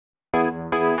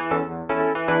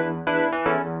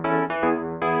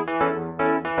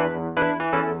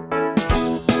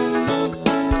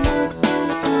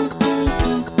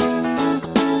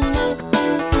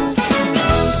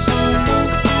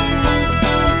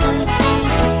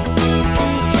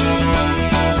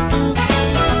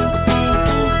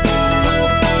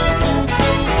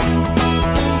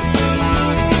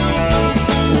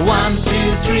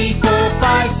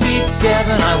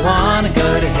heaven, I wanna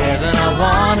go to heaven, I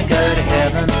wanna go to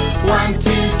heaven. 1,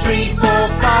 2, 3, 4,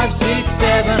 5, 6,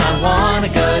 7. I wanna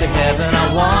go to heaven,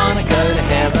 I wanna go to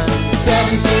heaven.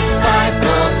 7, 6, 5,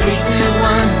 4, 3, 2,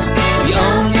 1. The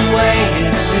only way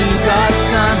is through God's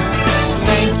Son.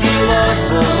 Thank you, Lord,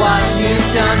 for what you've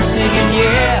done. Singing,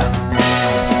 yeah,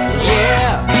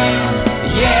 yeah,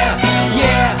 yeah,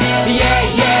 yeah, yeah,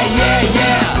 yeah, yeah,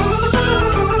 yeah.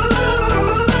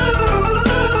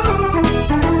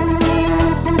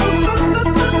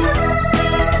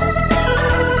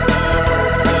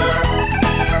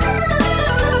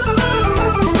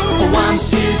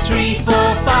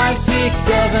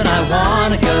 Seven, I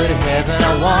wanna go to heaven,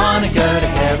 I wanna go to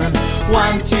heaven.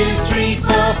 1, 2, 3,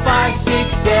 4, 5,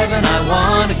 6, 7. I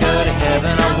wanna go to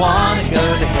heaven, I wanna go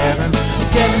to heaven.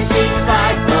 7, 6,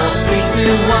 5, 4, 3,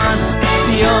 2, 1.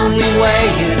 The only way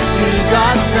is through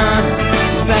God's Son.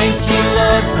 Thank you,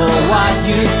 Lord, for what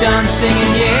you've done.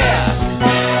 Singing, yeah,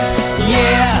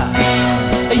 yeah,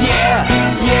 yeah,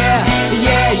 yeah,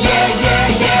 yeah, yeah, yeah,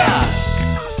 yeah.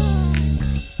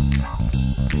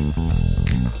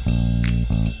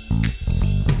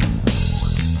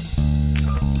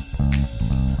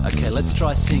 Okay, let's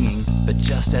try singing, but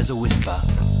just as a whisper.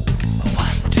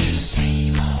 1, 2, 3,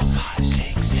 4, 5,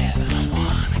 6, 7. I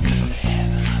wanna go to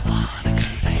heaven, I wanna go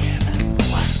to heaven.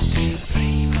 1, 2,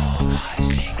 3, 4, 5,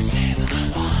 6, 7. I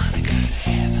wanna go to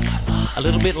heaven, I wanna. A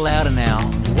little bit louder now.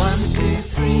 1, 2,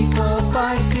 3, 4,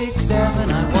 5, 6,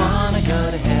 7. I wanna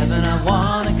go to heaven, I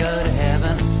wanna go to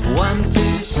heaven. 1,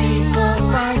 2, 3, 4,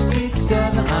 5, 6,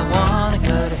 7. I wanna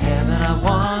go to heaven, I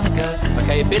wanna go.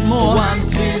 Okay, a bit more. 1,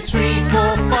 2, 3,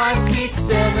 4, 5, 6,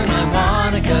 7. I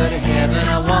wanna go to heaven,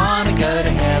 I wanna go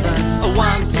to heaven.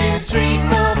 1, 2, 3,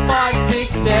 4, 5,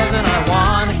 6, 7. I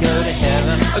wanna go to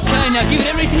heaven. Okay, now give it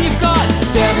everything you've got.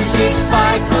 7, 6,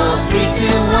 5, 4, 3,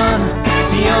 2, 1.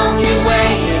 The only way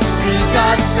is through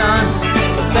God's Son.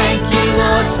 Thank you,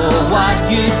 Lord, for what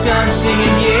you've done.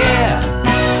 Singing,